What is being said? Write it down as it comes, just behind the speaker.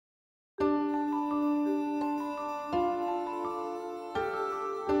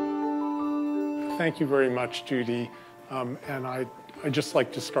thank you very much, Judy. And I'd just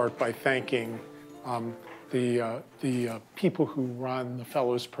like to start by thanking the people who run the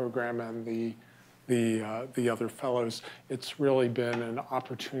Fellows Program and the other fellows. It's really been an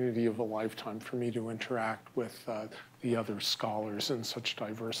opportunity of a lifetime for me to interact with the other scholars in such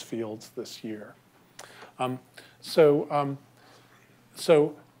diverse fields this year. So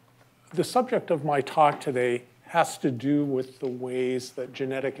the subject of my talk today has to do with the ways that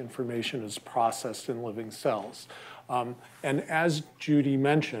genetic information is processed in living cells. And as Judy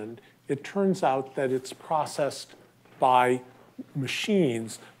mentioned, it turns out that it's processed by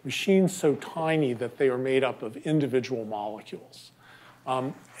machines so tiny that they are made up of individual molecules.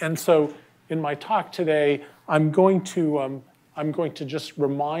 And so in my talk today, I'm going to just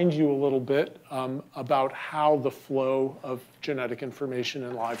remind you a little bit about how the flow of genetic information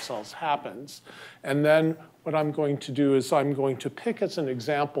in live cells happens. And then what I'm going to do is I'm going to pick as an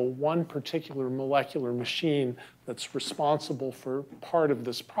example one particular molecular machine that's responsible for part of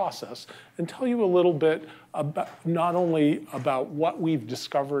this process and tell you a little bit about not only about what we've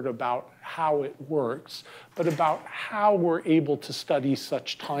discovered about how it works, but about how we're able to study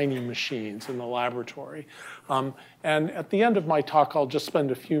such tiny machines in the laboratory. And at the end of my talk, I'll just spend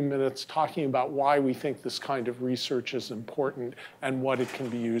a few minutes talking about why we think this kind of research is important and what it can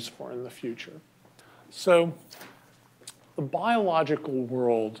be used for in the future. So the biological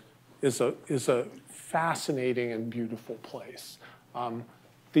world is a fascinating and beautiful place.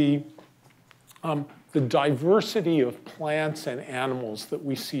 The diversity of plants and animals that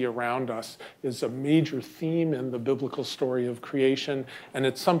we see around us is a major theme in the biblical story of creation, and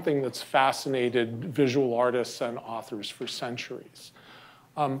it's something that's fascinated visual artists and authors for centuries.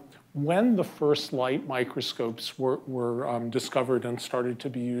 When the first light microscopes were discovered and started to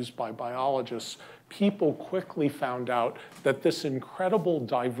be used by biologists, people quickly found out that this incredible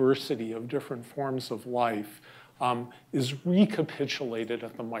diversity of different forms of life is recapitulated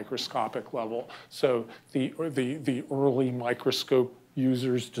at the microscopic level. So the early microscope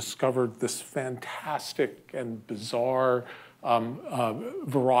users discovered this fantastic and bizarre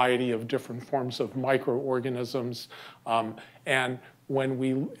variety of different forms of microorganisms, and when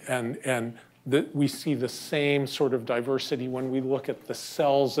we see the same sort of diversity when we look at the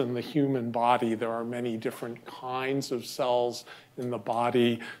cells in the human body. There are many different kinds of cells in the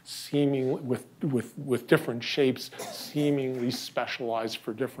body, seemingly with different shapes, seemingly specialized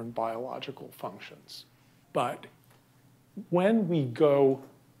for different biological functions. But when we go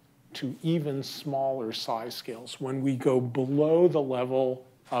to even smaller size scales, when we go below the level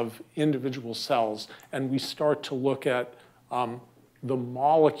of individual cells and we start to look at the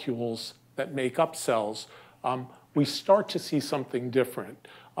molecules that make up cells, we start to see something different.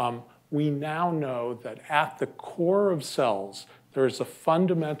 We now know that at the core of cells, there is a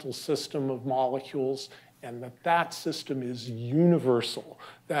fundamental system of molecules, and that system is universal.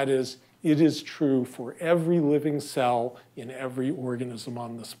 That is, it is true for every living cell in every organism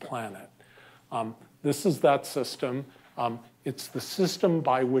on this planet. This is that system. It's the system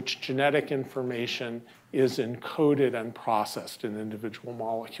by which genetic information is encoded and processed in individual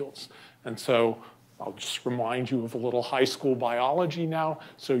molecules. And so I'll just remind you of a little high school biology now.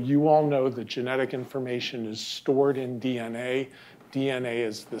 So you all know that genetic information is stored in DNA. DNA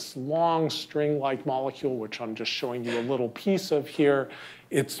is this long string-like molecule, which I'm just showing you a little piece of here.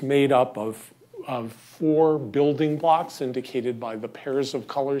 It's made up of 4 building blocks indicated by the pairs of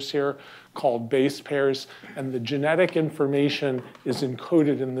colors here called base pairs. And the genetic information is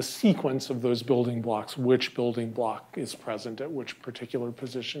encoded in the sequence of those building blocks, which building block is present at which particular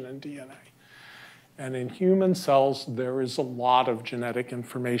position in DNA. And in human cells, there is a lot of genetic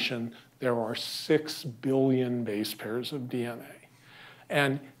information. There are 6 billion base pairs of DNA.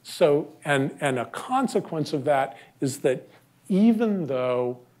 And so, and a consequence of that is that even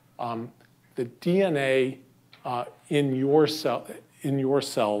though the DNA in your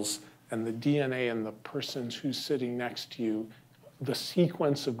cells and the DNA in the person who's sitting next to you, the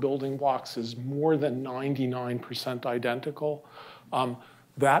sequence of building blocks is more than 99% identical.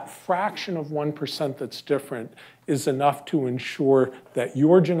 That fraction of 1% that's different is enough to ensure that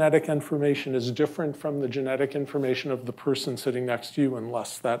your genetic information is different from the genetic information of the person sitting next to you,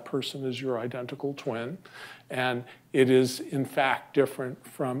 unless that person is your identical twin. And it is, in fact, different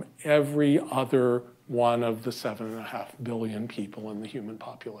from every other one of the 7.5 billion people in the human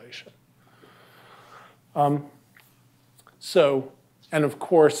population. And of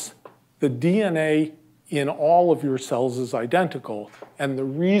course, the DNA in all of your cells is identical. And the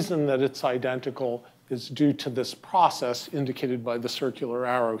reason that it's identical is due to this process indicated by the circular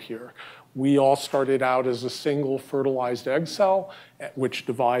arrow here. We all started out as a single fertilized egg cell, which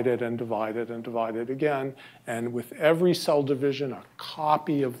divided and divided and divided again. And with every cell division, a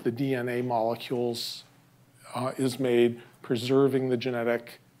copy of the DNA molecules is made, preserving the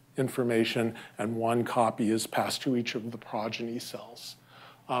genetic information, and one copy is passed to each of the progeny cells.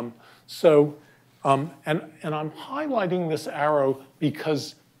 And I'm highlighting this arrow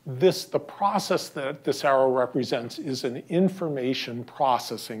because the process that this arrow represents is an information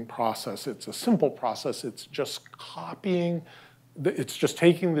processing process. It's a simple process. It's just it's just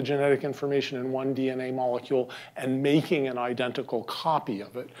taking the genetic information in one DNA molecule and making an identical copy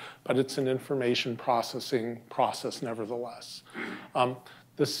of it. But it's an information processing process nevertheless.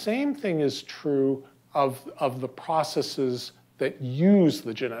 The same thing is true of the processes that use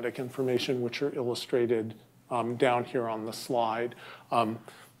the genetic information, which are illustrated down here on the slide.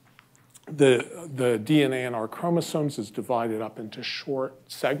 The DNA in our chromosomes is divided up into short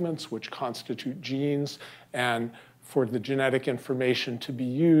segments, which constitute genes. And for the genetic information to be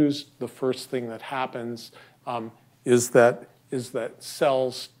used, the first thing that happens is that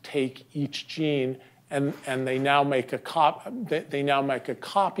cells take each gene and they now make a copy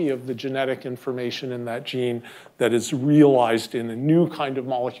of the genetic information in that gene that is realized in a new kind of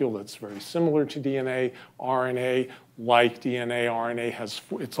molecule that's very similar to DNA. RNA, like DNA,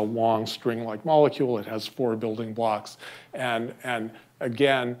 RNA it's a long string-like molecule. It has 4 building blocks. And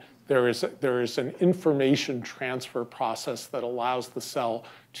again, there is an information transfer process that allows the cell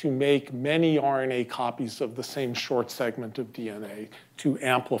to make many RNA copies of the same short segment of DNA to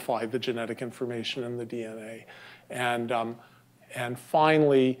amplify the genetic information in the DNA. And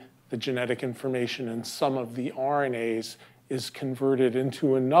finally, the genetic information in some of the RNAs is converted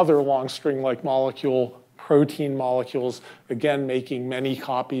into another long string-like molecule, protein molecules, again making many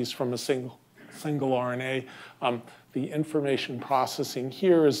copies from a single RNA. The information processing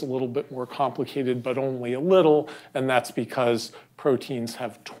here is a little bit more complicated, but only a little, and that's because proteins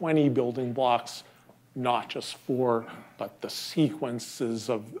have 20 building blocks, not just 4, but the sequences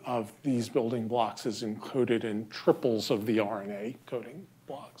of these building blocks is encoded in triples of the RNA coding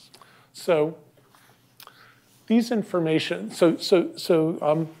blocks. So these information,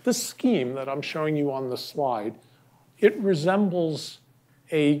 this scheme that I'm showing you on the slide, it resembles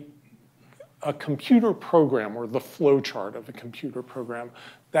a computer program, or the flowchart of a computer program.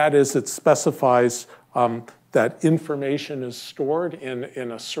 That is, it specifies that information is stored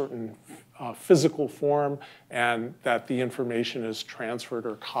in a certain physical form, and that the information is transferred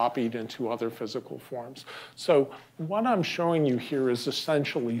or copied into other physical forms. So what I'm showing you here is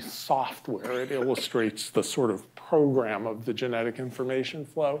essentially software. It illustrates the sort of program of the genetic information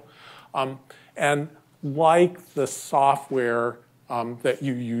flow. And like the software that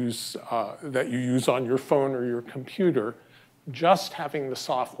you use on your phone or your computer, just having the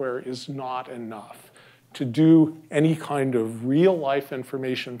software is not enough. To do any kind of real-life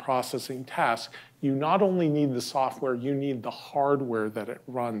information processing task, you not only need the software, you need the hardware that it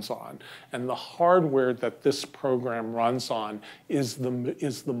runs on. And the hardware that this program runs on is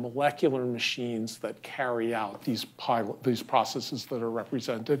the molecular machines that carry out these processes that are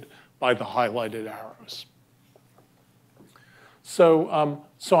represented by the highlighted arrows. So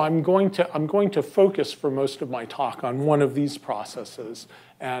I'm going to focus for most of my talk on one of these processes,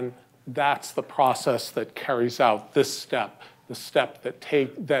 and that's the process that carries out this step, the step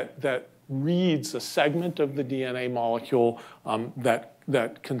that reads a segment of the DNA molecule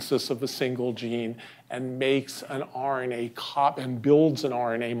that consists of a single gene and makes an RNA copy and builds an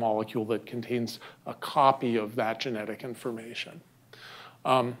RNA molecule that contains a copy of that genetic information.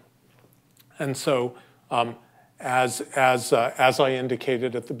 And so, as I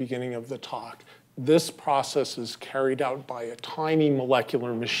indicated at the beginning of the talk, this process is carried out by a tiny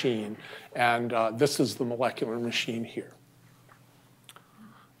molecular machine, and this is the molecular machine here.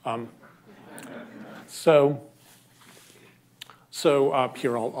 Here,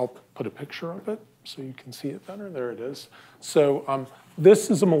 I'll put a picture of it so you can see it better. There it is. So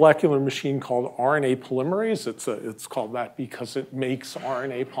this is a molecular machine called RNA polymerase. It's called that because it makes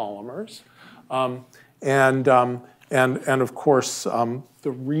RNA polymers. And of course, the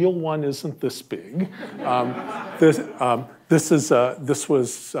real one isn't this big. This is a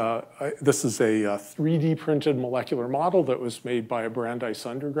 3D printed molecular model that was made by a Brandeis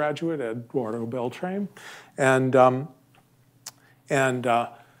undergraduate, Eduardo Beltrame, and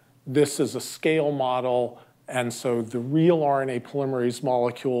this is a scale model. And so the real RNA polymerase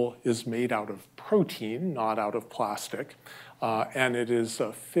molecule is made out of protein, not out of plastic. And it is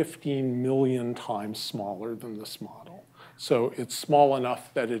 15 million times smaller than this model. So it's small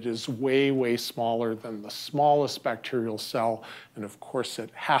enough that it is way, way smaller than the smallest bacterial cell. And of course,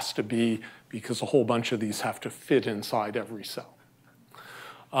 it has to be because a whole bunch of these have to fit inside every cell.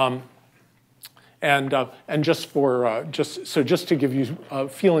 And just to give you a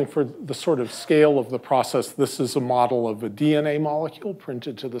feeling for the sort of scale of the process, this is a model of a DNA molecule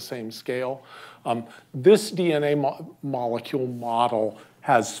printed to the same scale. This DNA molecule model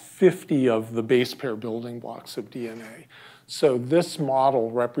has 50 of the base pair building blocks of DNA. So this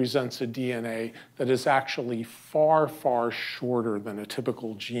model represents a DNA that is actually far, far shorter than a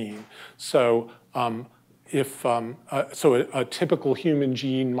typical gene. So a typical human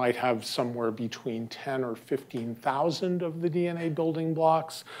gene might have somewhere between 10 or 15,000 of the DNA building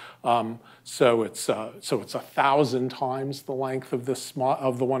blocks. So it's 1,000 times the length of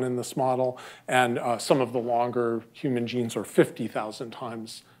the one in this model, and some of the longer human genes are 50,000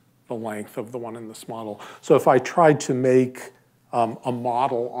 times the length of the one in this model. So if I tried to make a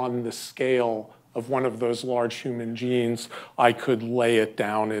model on the scale of one of those large human genes, I could lay it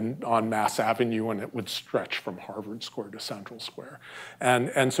down on Mass Avenue and it would stretch from Harvard Square to Central Square.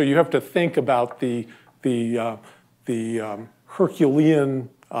 And so you have to think about the Herculean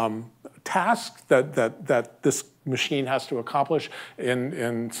task that this machine has to accomplish.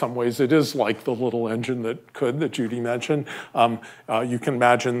 In some ways, it is like the little engine that Judy mentioned. You can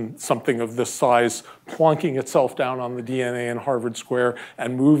imagine something of this size plunking itself down on the DNA in Harvard Square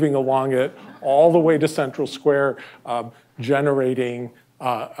and moving along it all the way to Central Square, generating,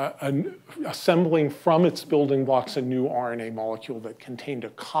 assembling from its building blocks a new RNA molecule that contained a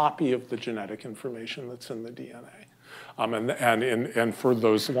copy of the genetic information that's in the DNA. And for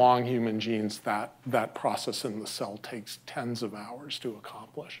those long human genes, that process in the cell takes tens of hours to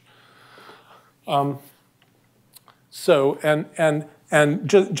accomplish.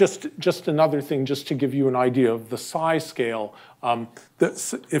 Just another thing, just to give you an idea of the size scale.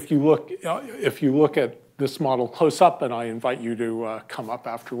 If you look at this model close up, and I invite you to come up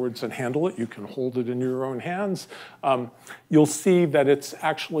afterwards and handle it. You can hold it in your own hands. You'll see that it's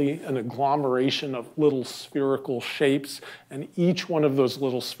actually an agglomeration of little spherical shapes, and each one of those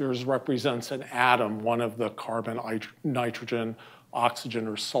little spheres represents an atom, one of the carbon, nitrogen, oxygen,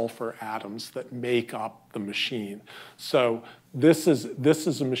 or sulfur atoms that make up the machine. So this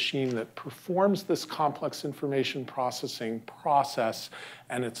is a machine that performs this complex information processing process,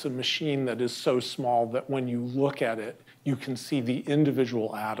 and it's a machine that is so small that when you look at it, you can see the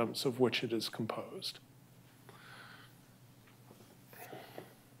individual atoms of which it is composed.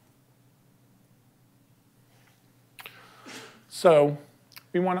 So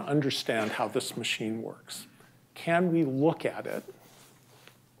we want to understand how this machine works. Can we look at it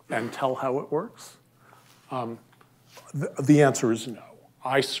and tell how it works? The answer is no.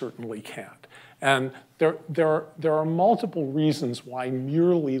 I certainly can't. And there are multiple reasons why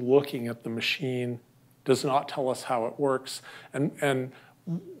merely looking at the machine does not tell us how it works. And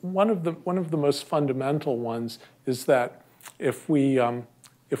one of the most fundamental ones is that if we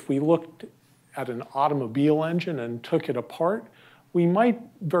looked at an automobile engine and took it apart, we might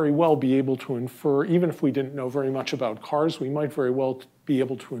very well be able to infer, even if we didn't know very much about cars, we might very well be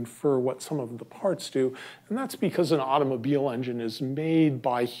able to infer what some of the parts do. And that's because an automobile engine is made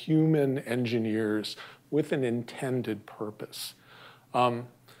by human engineers with an intended purpose. And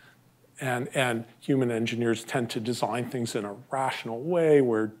human engineers tend to design things in a rational way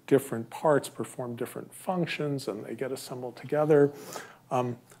where different parts perform different functions and they get assembled together.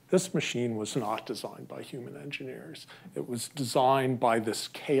 This machine was not designed by human engineers. It was designed by this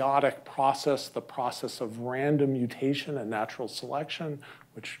chaotic process, the process of random mutation and natural selection,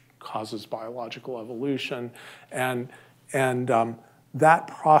 which causes biological evolution. And that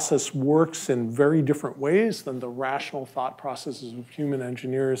process works in very different ways than the rational thought processes of human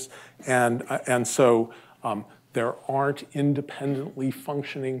engineers. And so there aren't independently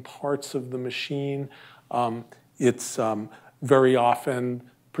functioning parts of the machine. It's very often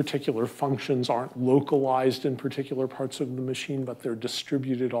particular functions aren't localized in particular parts of the machine, but they're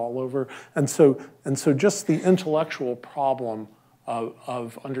distributed all over. And so just the intellectual problem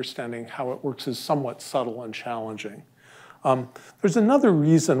of understanding how it works is somewhat subtle and challenging. There's another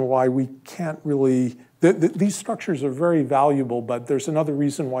reason why we can't really, these structures are very valuable, but there's another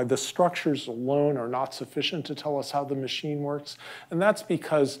reason why the structures alone are not sufficient to tell us how the machine works. And that's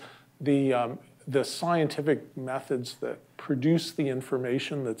because the scientific methods that produce the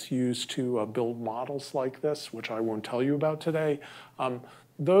information that's used to build models like this, which I won't tell you about today,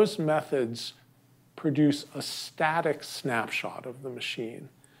 those methods produce a static snapshot of the machine.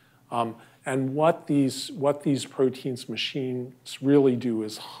 And what these proteins machines really do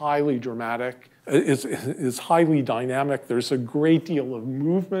is highly dramatic, is highly dynamic. There's a great deal of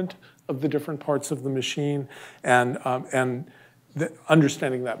movement of the different parts of the machine, and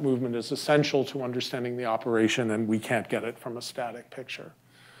understanding that movement is essential to understanding the operation, and we can't get it from a static picture.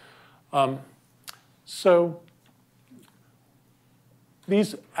 So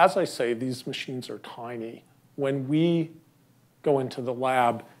these, as I say, these machines are tiny. When we go into the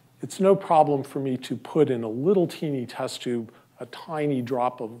lab, it's no problem for me to put in a little teeny test tube a tiny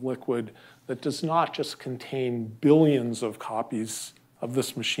drop of liquid that does not just contain billions of copies of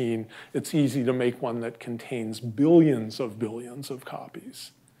this machine. It's easy to make one that contains billions of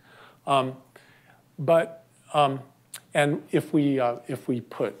copies. And if we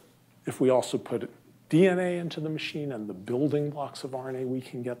also put DNA into the machine and the building blocks of RNA, we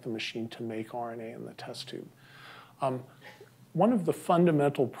can get the machine to make RNA in the test tube. One of the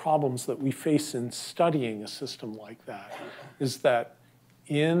fundamental problems that we face in studying a system like that is that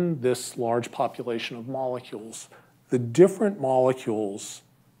in this large population of molecules, the different molecules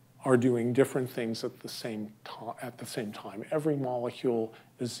are doing different things at the same time. Every molecule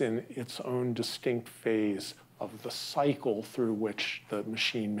is in its own distinct phase of the cycle through which the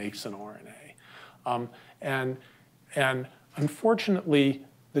machine makes an RNA. And unfortunately,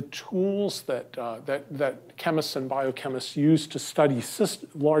 the tools that chemists and biochemists use to study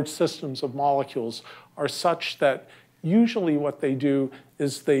large systems of molecules are such that usually what they do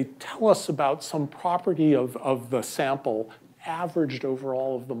is they tell us about some property of the sample averaged over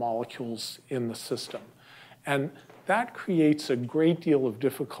all of the molecules in the system. And that creates a great deal of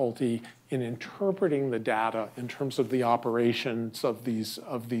difficulty in interpreting the data in terms of the operations of these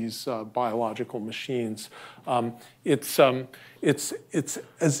biological machines. It's as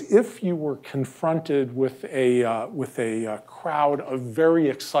if you were confronted with a crowd of very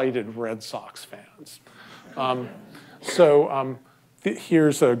excited Red Sox fans.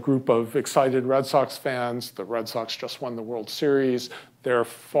 Here's a group of excited Red Sox fans. The Red Sox just won the World Series. They're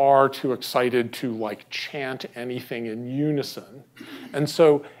far too excited to chant anything in unison. And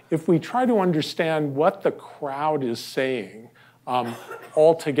so if we try to understand what the crowd is saying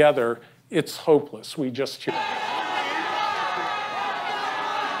all together, it's hopeless. We just hear.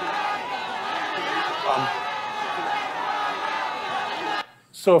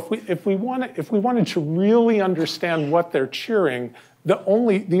 So if we wanted to really understand what they're cheering, the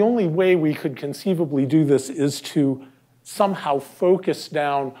only way we could conceivably do this is to somehow focus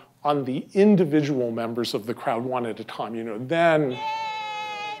down on the individual members of the crowd one at a time. Then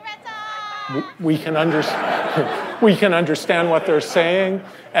we can understand what they're saying,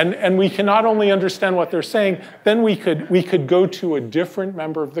 and we can not only understand what they're saying, then we could go to a different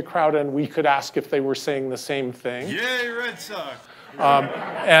member of the crowd and we could ask if they were saying the same thing. Yay, Red Sox!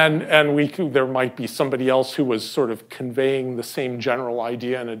 And there might be somebody else who was sort of conveying the same general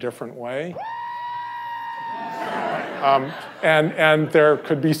idea in a different way. And there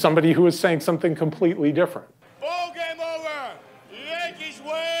could be somebody who was saying something completely different. Ball game over! Yankees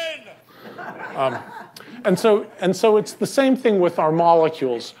win! And so it's the same thing with our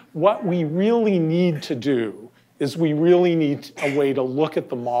molecules. What we really need to do is we really need a way to look at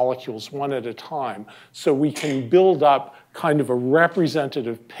the molecules one at a time so we can build up kind of a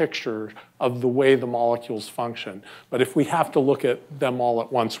representative picture of the way the molecules function. But if we have to look at them all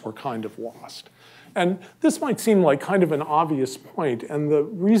at once, we're kind of lost. And this might seem like kind of an obvious point, and the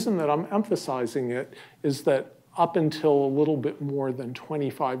reason that I'm emphasizing it is that up until a little bit more than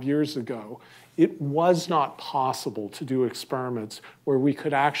 25 years ago, it was not possible to do experiments where we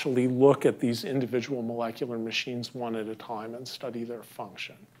could actually look at these individual molecular machines one at a time and study their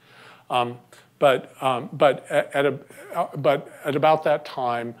function. But at about that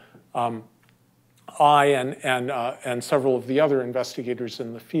time, I and several of the other investigators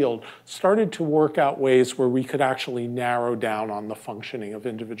in the field started to work out ways where we could actually narrow down on the functioning of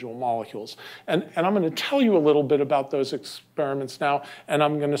individual molecules. And I'm going to tell you a little bit about those experiments now, and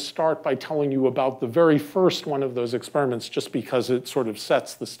I'm going to start by telling you about the very first one of those experiments just because it sort of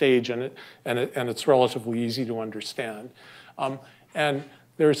sets the stage and it's relatively easy to understand. And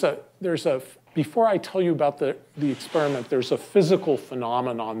before I tell you about the experiment, there's a physical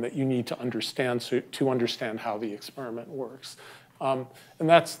phenomenon that you need to understand to understand how the experiment works. And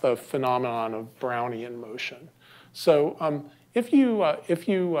that's the phenomenon of Brownian motion. So if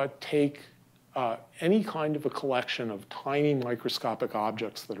you take any kind of a collection of tiny microscopic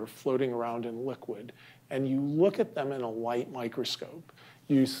objects that are floating around in liquid, and you look at them in a light microscope,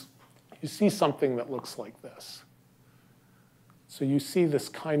 you see something that looks like this. So you see this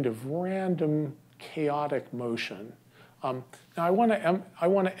kind of random, chaotic motion Now I want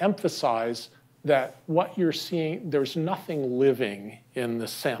to emphasize that what you're seeing, there's nothing living in the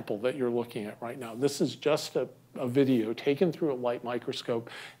sample that you're looking at right now. This is just a video taken through a light microscope,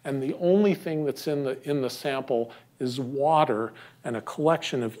 and the only thing that's in the sample is water and a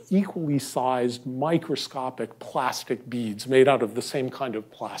collection of equally sized microscopic plastic beads made out of the same kind of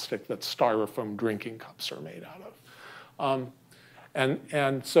plastic that styrofoam drinking cups are made out of.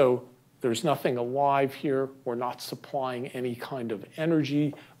 And so there's nothing alive here. We're not supplying any kind of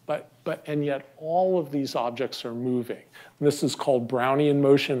energy, and yet all of these objects are moving. And this is called Brownian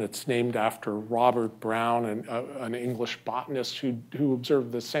motion. It's named after Robert Brown, an English botanist who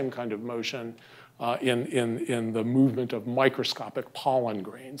observed the same kind of motion in the movement of microscopic pollen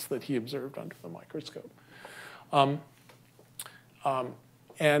grains that he observed under the microscope.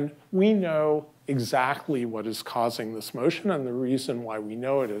 And we know exactly what is causing this motion, and the reason why we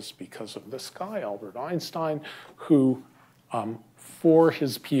know it is because of this guy, Albert Einstein, who for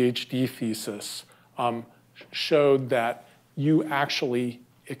his PhD thesis showed that you actually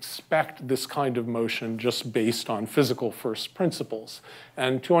expect this kind of motion just based on physical first principles.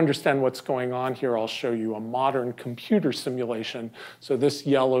 And to understand what's going on here, I'll show you a modern computer simulation. So this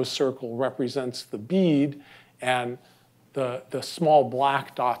yellow circle represents the bead, and the small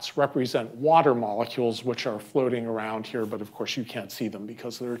black dots represent water molecules, which are floating around here, but of course you can't see them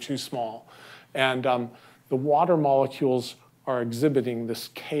because they're too small. And the water molecules are exhibiting this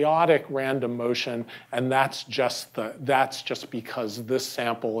chaotic random motion, and that's just because this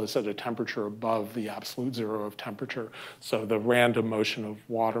sample is at a temperature above the absolute zero of temperature. So the random motion of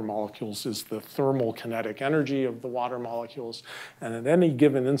water molecules is the thermal kinetic energy of the water molecules, and at any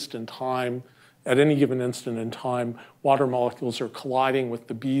given instant in time, water molecules are colliding with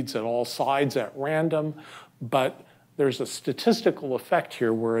the beads at all sides at random, but there's a statistical effect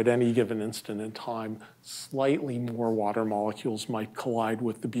here where at any given instant in time, slightly more water molecules might collide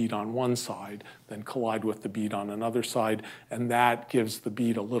with the bead on one side than collide with the bead on another side, and that gives the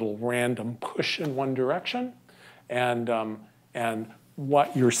bead a little random push in one direction. And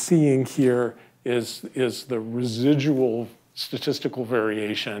what you're seeing here is the residual statistical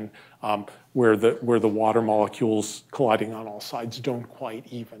variation where the water molecules colliding on all sides don't quite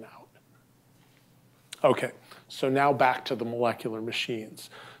even out. Okay. So now back to the molecular machines.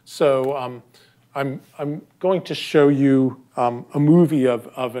 So I'm going to show you a movie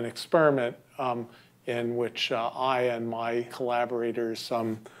of an experiment in which I and my collaborators,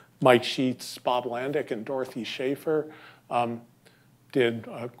 Mike Sheets, Bob Landick, and Dorothy Schaefer, did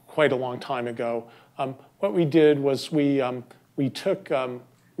quite a long time ago. What we did was we took an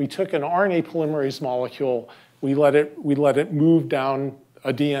RNA polymerase molecule, we let it move down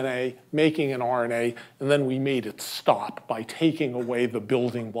a DNA, making an RNA, and then we made it stop by taking away the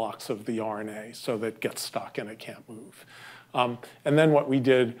building blocks of the RNA so that it gets stuck and it can't move. And then what we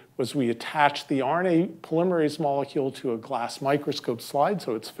did was we attached the RNA polymerase molecule to a glass microscope slide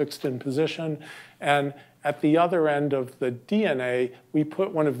so it's fixed in position. And at the other end of the DNA, we put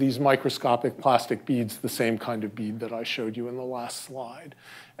one of these microscopic plastic beads, the same kind of bead that I showed you in the last slide.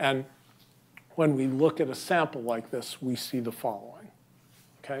 And when we look at a sample like this, we see the following.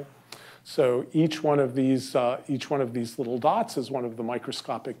 Okay, so each one of these little dots is one of the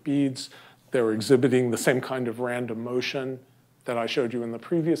microscopic beads. They're exhibiting the same kind of random motion that I showed you in the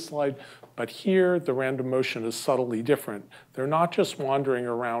previous slide, but here the random motion is subtly different. They're not just wandering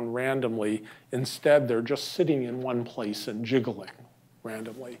around randomly. Instead, they're just sitting in one place and jiggling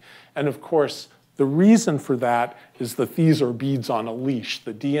randomly. And of course, the reason for that is that these are beads on a leash.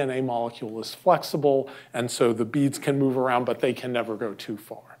 The DNA molecule is flexible, and so the beads can move around, but they can never go too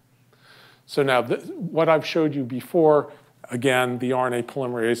far. So now, what I've showed you before, again, the RNA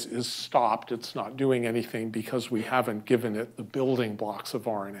polymerase is stopped. It's not doing anything because we haven't given it the building blocks of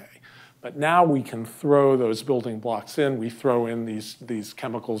RNA. But now we can throw those building blocks in. We throw in these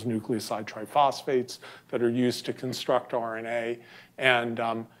chemicals, nucleoside triphosphates, that are used to construct RNA. And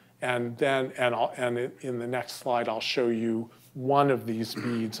in the next slide, I'll show you one of these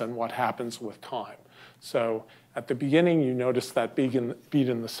beads and what happens with time. So at the beginning, you notice that bead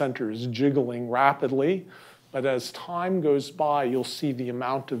in the center is jiggling rapidly. But as time goes by, you'll see the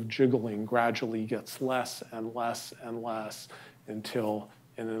amount of jiggling gradually gets less and less and less until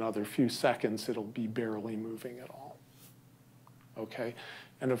in another few seconds, it'll be barely moving at all. Okay?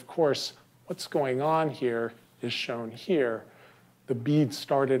 And of course, what's going on here is shown here. The bead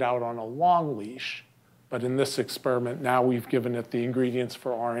started out on a long leash, but in this experiment, now we've given it the ingredients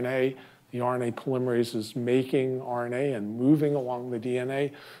for RNA. The RNA polymerase is making RNA and moving along the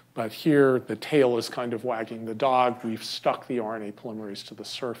DNA. But here, the tail is kind of wagging the dog. We've stuck the RNA polymerase to the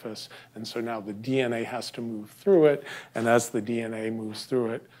surface. And so now the DNA has to move through it. And as the DNA moves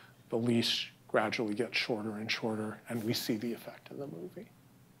through it, the leash gradually gets shorter and shorter. And we see the effect in the movie.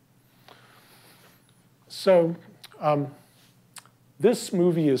 So this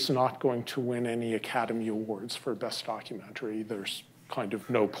movie is not going to win any Academy Awards for Best Documentary. There's kind of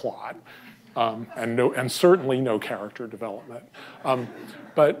no plot. And certainly no character development.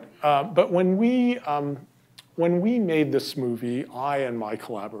 But when we made this movie, I and my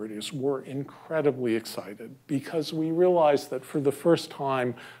collaborators were incredibly excited because we realized that for the first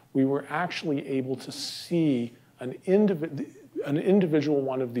time, we were actually able to see an individual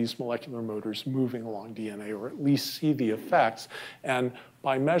one of these molecular motors moving along DNA, or at least see the effects. And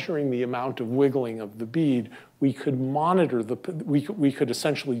by measuring the amount of wiggling of the bead, we could monitor we could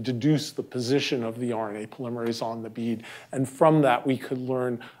essentially deduce the position of the RNA polymerase on the bead. And from that, we could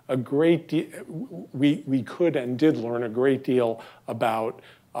learn a great deal, we could and did learn a great deal about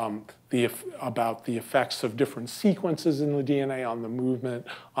the effects of different sequences in the DNA on the movement,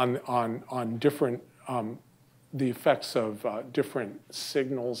 on different, the effects of different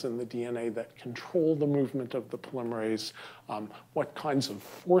signals in the DNA that control the movement of the polymerase, what kinds of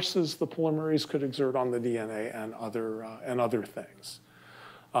forces the polymerase could exert on the DNA, and other things.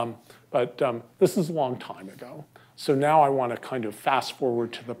 But this is a long time ago. So now I want to kind of fast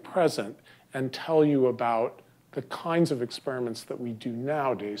forward to the present and tell you about the kinds of experiments that we do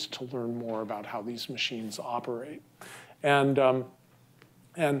nowadays to learn more about how these machines operate. And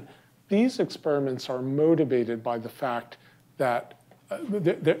these experiments are motivated by the fact that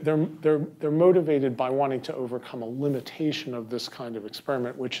they're motivated by wanting to overcome a limitation of this kind of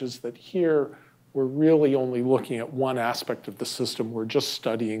experiment, which is that here we're really only looking at one aspect of the system. We're just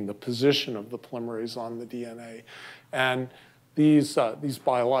studying the position of the polymerase on the DNA. And these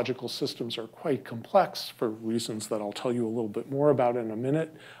biological systems are quite complex for reasons that I'll tell you a little bit more about in a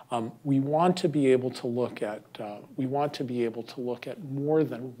minute. We want to be able to look at more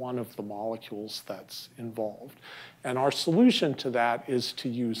than one of the molecules that's involved, and our solution to that is to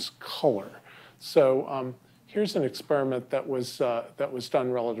use color. So here's an experiment that was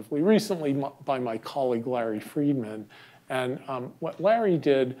done relatively recently by my colleague Larry Friedman, and what Larry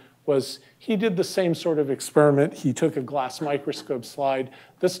did was he did the same sort of experiment. He took a glass microscope slide.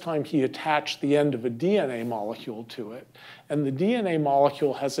 This time he attached the end of a DNA molecule to it. And the DNA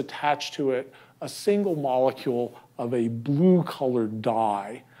molecule has attached to it a single molecule of a blue-colored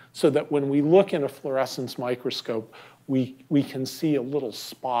dye, so that when we look in a fluorescence microscope, we can see a little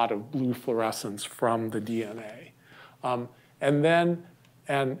spot of blue fluorescence from the DNA.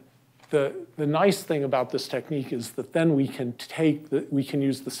 The nice thing about this technique is that then we can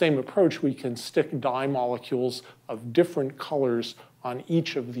use the same approach. We can stick dye molecules of different colors on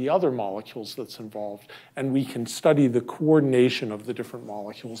each of the other molecules that's involved, and we can study the coordination of the different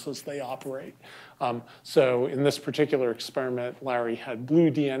molecules as they operate. So in this particular experiment, Larry had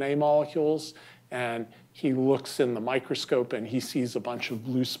blue DNA molecules, and he looks in the microscope and he sees a bunch of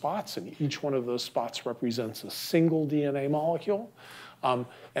blue spots, and each one of those spots represents a single DNA molecule.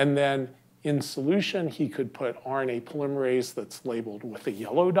 And then in solution, he could put RNA polymerase that's labeled with a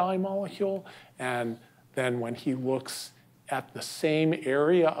yellow dye molecule. And then when he looks at the same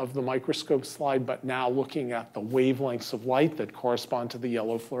area of the microscope slide, but now looking at the wavelengths of light that correspond to the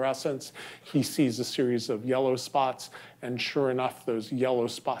yellow fluorescence, he sees a series of yellow spots. And sure enough, those yellow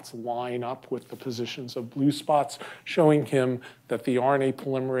spots line up with the positions of blue spots, showing him that the RNA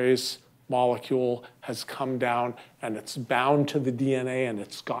polymerase molecule has come down and it's bound to the DNA and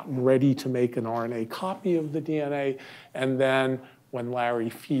it's gotten ready to make an RNA copy of the DNA. And then when Larry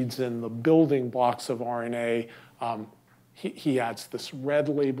feeds in the building blocks of RNA, he adds this red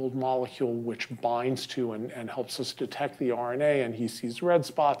labeled molecule which binds to and helps us detect the RNA, and he sees red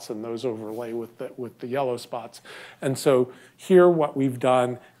spots and those overlay with the yellow spots. And so here what we've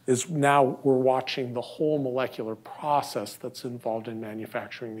done is now we're watching the whole molecular process that's involved in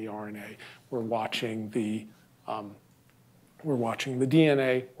manufacturing the RNA. We're watching the DNA, we're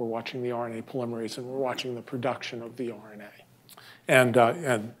watching the RNA polymerase, and we're watching the production of the RNA.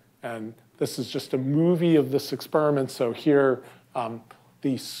 And this is just a movie of this experiment. So here,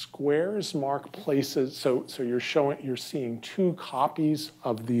 the squares mark places. So you're seeing two copies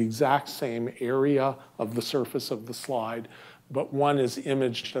of the exact same area of the surface of the slide, but one is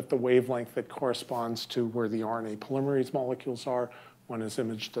imaged at the wavelength that corresponds to where the RNA polymerase molecules are. One is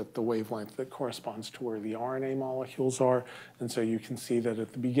imaged at the wavelength that corresponds to where the RNA molecules are. And so you can see that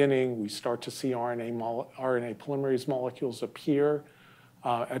at the beginning, we start to see RNA polymerase molecules appear.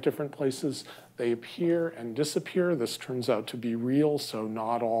 at different places. They appear and disappear. This turns out to be real, so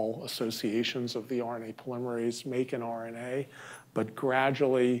not all associations of the RNA polymerase make an RNA, but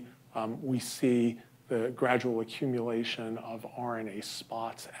gradually we see the gradual accumulation of RNA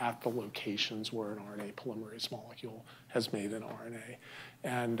spots at the locations where an RNA polymerase molecule has made an RNA.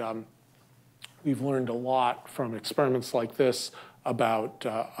 And we've learned a lot from experiments like this about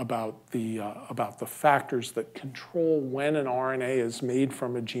the factors that control when an RNA is made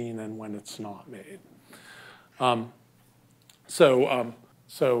from a gene and when it's not made. So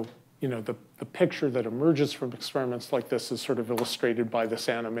you know, the picture that emerges from experiments like this is sort of illustrated by this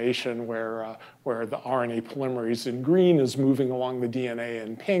animation where the RNA polymerase in green is moving along the DNA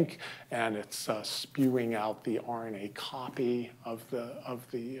in pink, and it's spewing out the RNA copy of the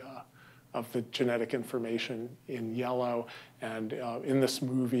genetic information in yellow. And in this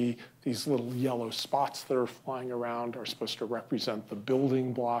movie, these little yellow spots that are flying around are supposed to represent the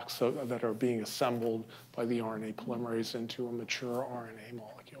building blocks that are being assembled by the RNA polymerase into a mature RNA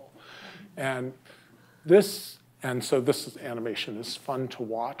molecule. And so this animation is fun to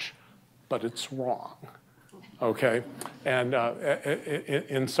watch, but it's wrong, okay? And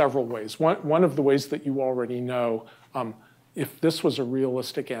in several ways. One of the ways that you already know, if this was a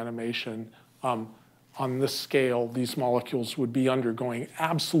realistic animation, on this scale, these molecules would be undergoing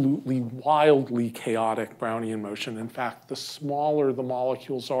absolutely wildly chaotic Brownian motion. In fact, the smaller the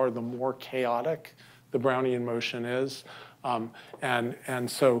molecules are, the more chaotic the Brownian motion is. And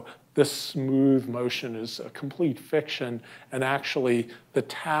so this smooth motion is a complete fiction. And actually, the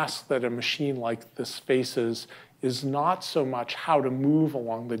task that a machine like this faces is not so much how to move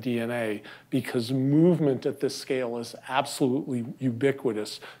along the DNA, because movement at this scale is absolutely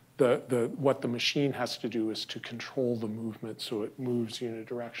ubiquitous. What the machine has to do is to control the movement so it moves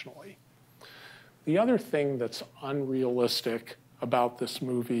unidirectionally. The other thing that's unrealistic about this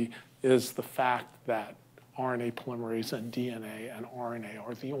movie is the fact that RNA polymerase and DNA and RNA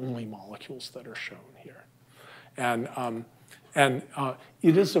are the only molecules that are shown here. And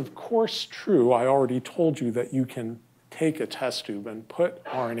it is, of course, true, I already told you, that you can take a test tube and put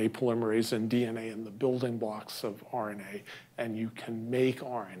RNA polymerase and DNA in the building blocks of RNA, and you can make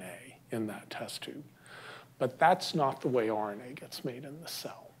RNA in that test tube. But that's not the way RNA gets made in the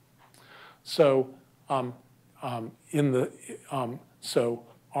cell. So, so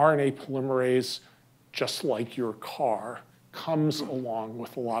RNA polymerase, just like your car, comes along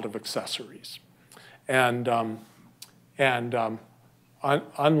with a lot of accessories. And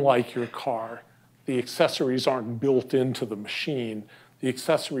unlike your car, the accessories aren't built into the machine. The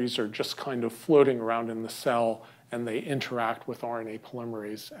accessories are just kind of floating around in the cell, and they interact with RNA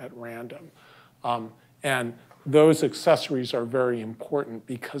polymerase at random. And those accessories are very important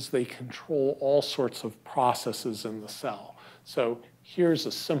because they control all sorts of processes in the cell. So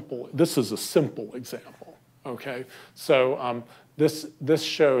this is a simple example, okay? So this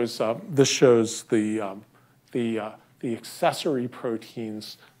shows the accessory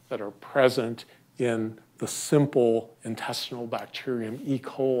proteins that are present in the simple intestinal bacterium E.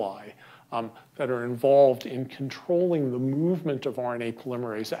 coli that are involved in controlling the movement of RNA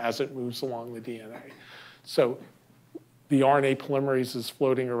polymerase as it moves along the DNA. So the RNA polymerase is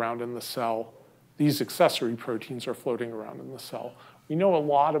floating around in the cell. These accessory proteins are floating around in the cell. We know a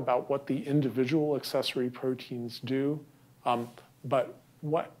lot about what the individual accessory proteins do, but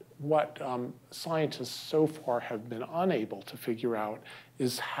what scientists so far have been unable to figure out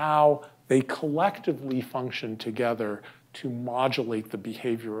is how they collectively function together to modulate the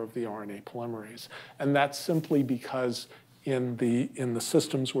behavior of the RNA polymerase. And that's simply because in the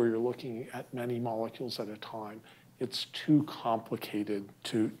systems where you're looking at many molecules at a time, it's too complicated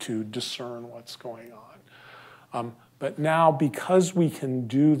to discern what's going on. But now, because we can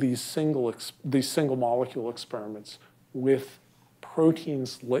do these single molecule experiments with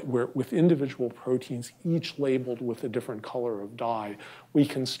proteins, with individual proteins, each labeled with a different color of dye, we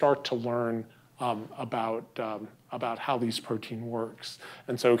can start to learn about how these protein works.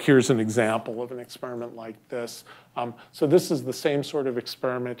 And so here's an example of an experiment like this. So this is the same sort of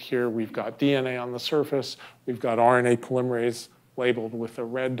experiment here. We've got DNA on the surface. We've got RNA polymerase labeled with a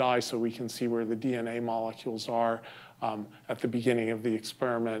red dye so we can see where the DNA molecules are. At the beginning of the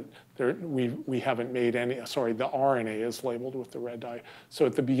experiment, we haven't made any, sorry, the RNA is labeled with the red dye. So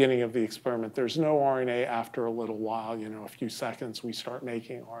at the beginning of the experiment, there's no RNA. After a little while, a few seconds, we start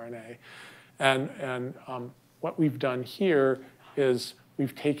making RNA. And what we've done here is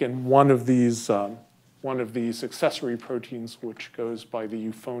we've taken one of these accessory proteins, which goes by the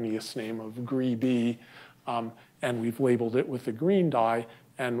euphonious name of GRB, and we've labeled it with a green dye,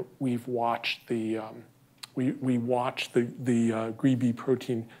 and we've watched the we watch the GRB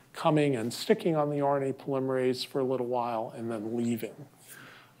protein coming and sticking on the RNA polymerase for a little while and then leaving.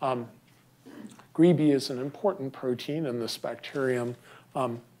 GRB is an important protein in this bacterium.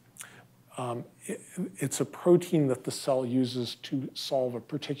 It's a protein that the cell uses to solve a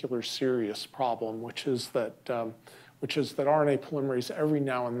particular serious problem, which is that RNA polymerase, every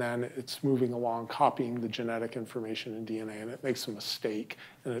now and then, it's moving along, copying the genetic information in DNA, and it makes a mistake,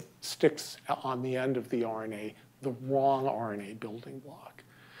 and it sticks on the end of the RNA the wrong RNA building block.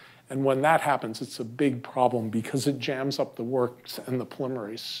 And when that happens, it's a big problem because it jams up the works and the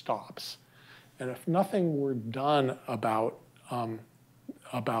polymerase stops. And if nothing were done about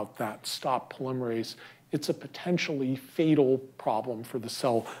that stop polymerase, it's a potentially fatal problem for the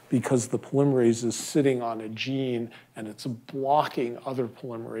cell because the polymerase is sitting on a gene and it's blocking other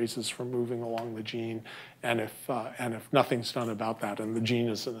polymerases from moving along the gene. And if nothing's done about that, and the gene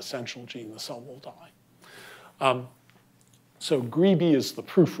is an essential gene, the cell will die. So GRB is the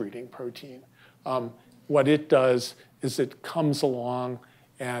proofreading protein. What it does is it comes along,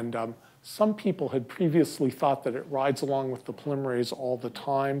 and some people had previously thought that it rides along with the polymerase all the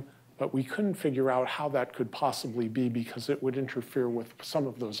time, but we couldn't figure out how that could possibly be because it would interfere with some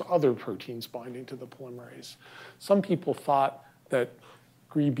of those other proteins binding to the polymerase. Some people thought that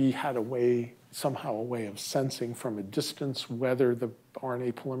GRB had somehow a way of sensing from a distance whether the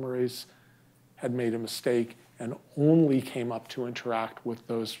RNA polymerase had made a mistake and only came up to interact with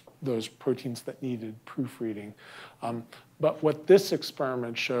those proteins that needed proofreading. But what this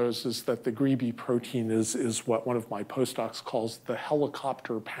experiment shows is that the GRB protein is what one of my postdocs calls the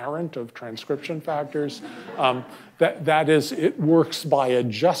helicopter parent of transcription factors. That is, it works by a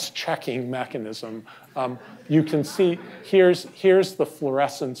just checking mechanism. You can see here's the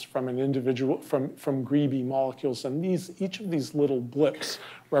fluorescence from an individual from GRB molecules, and each of these little blips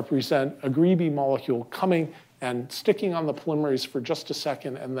represent a GRB molecule coming and sticking on the polymerase for just a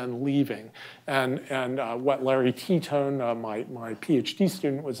second and then leaving. And what Larry Tetone, my PhD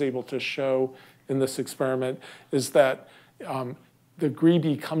student, was able to show in this experiment is that the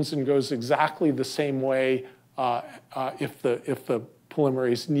GRB comes and goes exactly the same way if the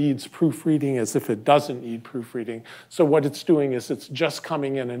polymerase needs proofreading as if it doesn't need proofreading. So what it's doing is it's just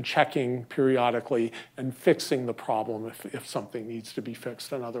coming in and checking periodically and fixing the problem if something needs to be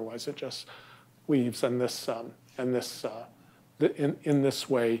fixed, and otherwise it just leaves. And in this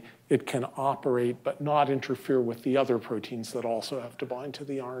way, it can operate but not interfere with the other proteins that also have to bind to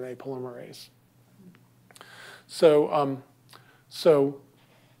the RNA polymerase.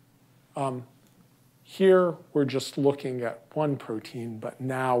 Here we're just looking at one protein, but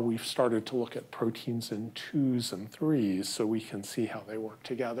now we've started to look at proteins in 2s and 3s so we can see how they work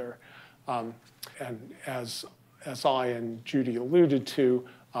together. And as I and Judy alluded to,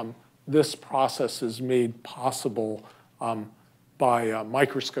 this process is made possible by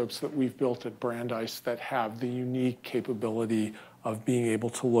microscopes that we've built at Brandeis that have the unique capability of being able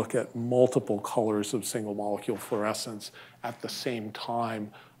to look at multiple colors of single molecule fluorescence at the same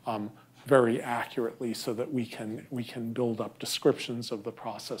time very accurately so that we can build up descriptions of the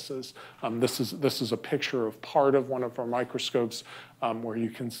processes. This is a picture of part of one of our microscopes where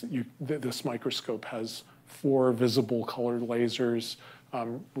you can see this microscope has 4 visible colored lasers,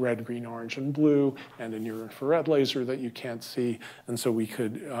 red, green, orange, and blue, and a near-infrared laser that you can't see. And so we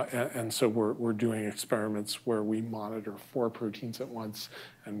could, and so we're doing experiments where we monitor 4 proteins at once,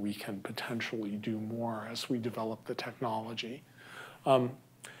 and we can potentially do more as we develop the technology.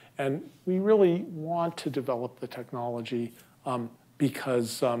 And we really want to develop the technology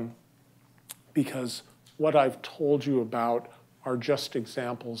because what I've told you about are just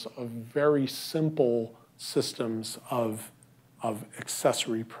examples of very simple systems of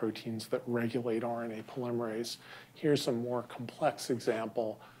accessory proteins that regulate RNA polymerase. Here's a more complex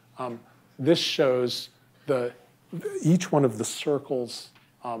example. This shows each one of the circles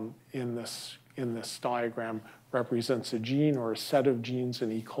in this diagram represents a gene or a set of genes in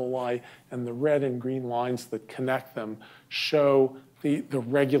E. coli, and the red and green lines that connect them show the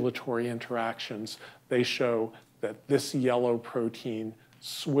regulatory interactions. They show that this yellow protein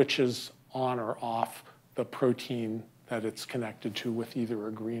switches on or off the protein that it's connected to with either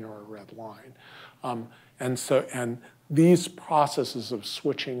a green or a red line. And these processes of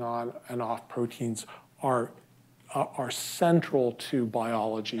switching on and off proteins are central to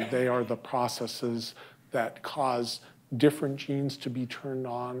biology. They are the processes that cause different genes to be turned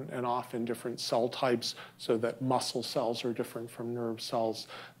on and off in different cell types so that muscle cells are different from nerve cells.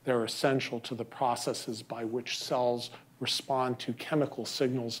 They're essential to the processes by which cells respond to chemical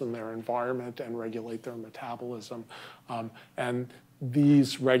signals in their environment and regulate their metabolism. And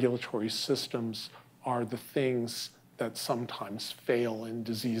these regulatory systems are the things that sometimes fail in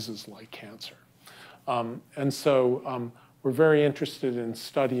diseases like cancer. And so we're very interested in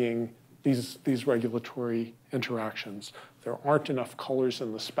studying these regulatory interactions. There aren't enough colors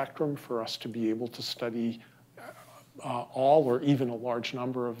in the spectrum for us to be able to study all or even a large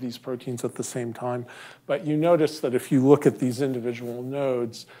number of these proteins at the same time. But you notice that if you look at these individual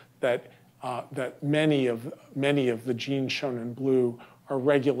nodes, that many of the genes shown in blue are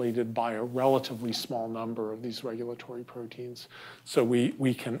regulated by a relatively small number of these regulatory proteins. So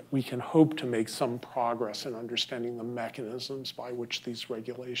we can hope to make some progress in understanding the mechanisms by which these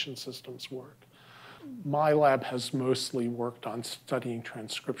regulation systems work. My lab has mostly worked on studying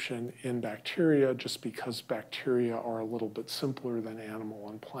transcription in bacteria just because bacteria are a little bit simpler than animal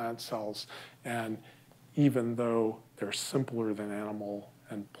and plant cells. And even though they're simpler than animal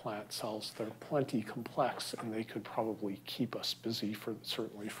and plant cells, they're plenty complex, and they could probably keep us busy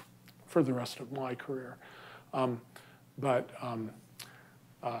certainly for the rest of my career.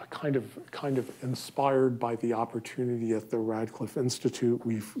 Kind of inspired by the opportunity at the Radcliffe Institute,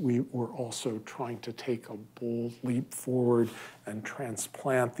 we were also trying to take a bold leap forward and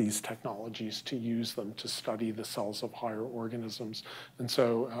transplant these technologies to use them to study the cells of higher organisms. And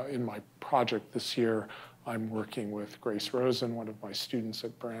so in my project this year, I'm working with Grace Rosen, one of my students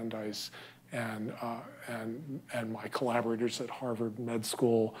at Brandeis, and my collaborators at Harvard Med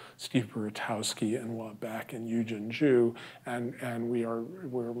School, Steve Buratowski and Hua Beck and Yujin Zhu, and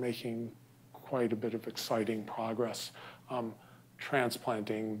we're making quite a bit of exciting progress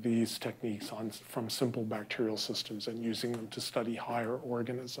transplanting these techniques from simple bacterial systems and using them to study higher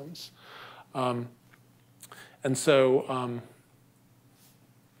organisms. And so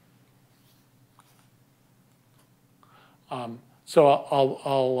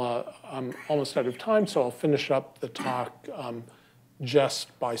I'm almost out of time, so I'll finish up the talk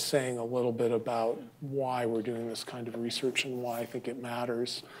just by saying a little bit about why we're doing this kind of research and why I think it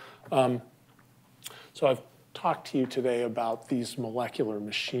matters. So I've talked to you today about these molecular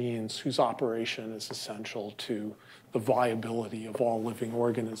machines whose operation is essential to the viability of all living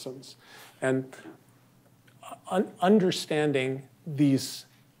organisms. And understanding these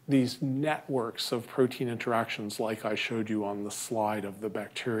networks of protein interactions like I showed you on the slide of the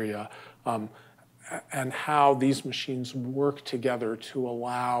bacteria, and how these machines work together to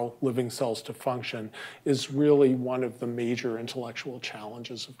allow living cells to function is really one of the major intellectual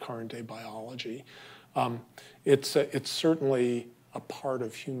challenges of current day biology. It's certainly a part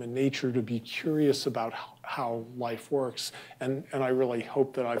of human nature to be curious about how life works, and I really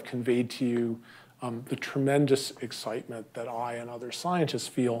hope that I've conveyed to you the tremendous excitement that I and other scientists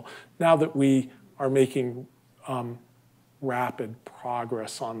feel now that we are making rapid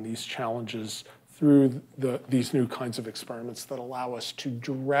progress on these challenges through these new kinds of experiments that allow us to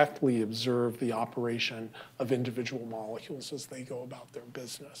directly observe the operation of individual molecules as they go about their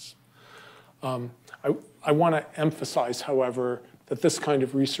business. I want to emphasize, however, that this kind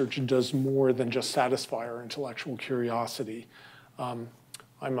of research does more than just satisfy our intellectual curiosity.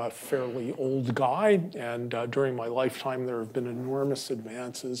 I'm a fairly old guy, and during my lifetime, there have been enormous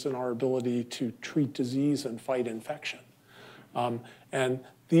advances in our ability to treat disease and fight infection. And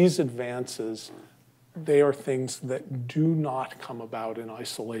these advances, they are things that do not come about in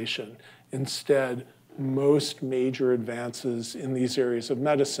isolation. Instead, most major advances in these areas of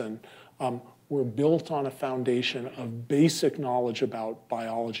medicine were built on a foundation of basic knowledge about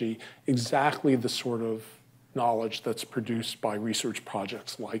biology, exactly the sort of knowledge that's produced by research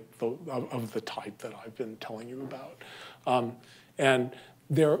projects like of the type that I've been telling you about. And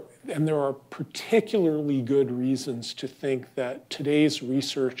there are particularly good reasons to think that today's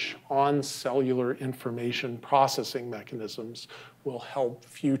research on cellular information processing mechanisms will help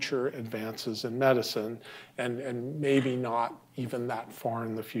future advances in medicine, and maybe not even that far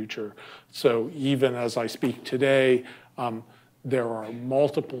in the future. So even as I speak today, there are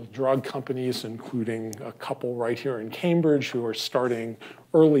multiple drug companies, including a couple right here in Cambridge, who are starting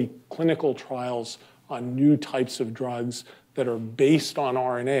early clinical trials on new types of drugs that are based on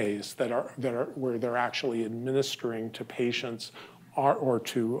RNAs, that are where they're actually administering to patients, or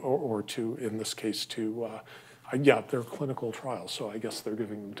to in this case to they're clinical trials, so I guess they're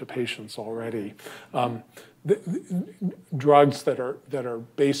giving them to patients already. Drugs that are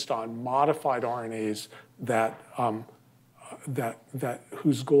based on modified RNAs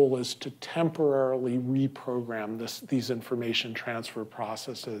whose goal is to temporarily reprogram these information transfer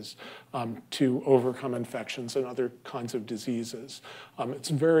processes to overcome infections and other kinds of diseases. It's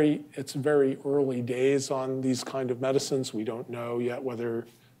very early days on these kind of medicines. We don't know yet whether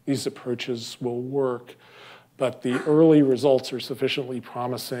these approaches will work, but the early results are sufficiently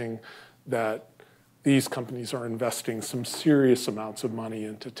promising that these companies are investing some serious amounts of money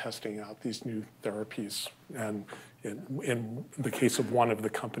into testing out these new therapies. And in the case of one of the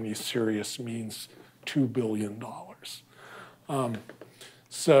companies, serious means $2 billion.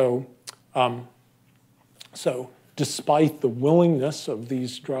 So despite the willingness of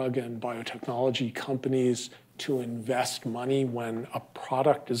these drug and biotechnology companies to invest money when a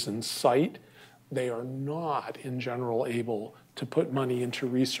product is in sight, they are not, in general, able to put money into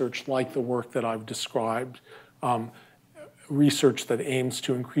research like the work that I've described, research that aims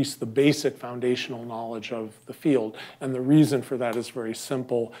to increase the basic foundational knowledge of the field. And the reason for that is very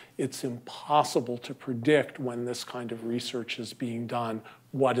simple. It's impossible to predict when this kind of research is being done,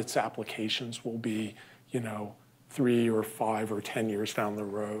 what its applications will be, 3 or 5 or 10 years down the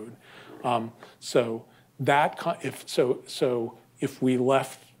road. So if we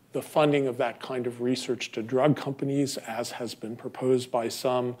left the funding of that kind of research to drug companies, as has been proposed by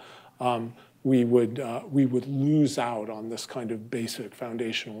some, we would lose out on this kind of basic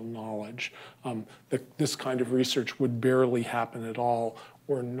foundational knowledge. This kind of research would barely happen at all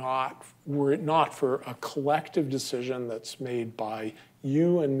were it not for a collective decision that's made by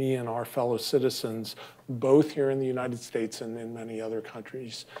you and me and our fellow citizens, both here in the United States and in many other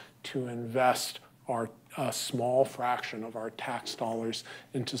countries, to invest a small fraction of our tax dollars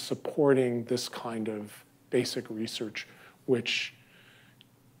into supporting this kind of basic research, which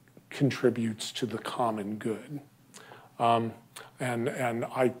contributes to the common good. And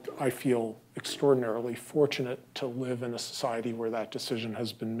I feel extraordinarily fortunate to live in a society where that decision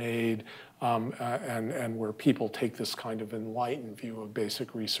has been made, and where people take this kind of enlightened view of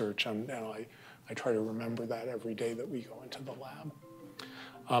basic research, and I try to remember that every day that we go into the lab.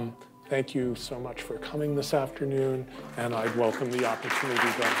 Thank you so much for coming this afternoon, and I welcome the opportunity to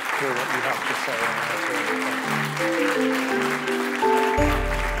hear what you have to say.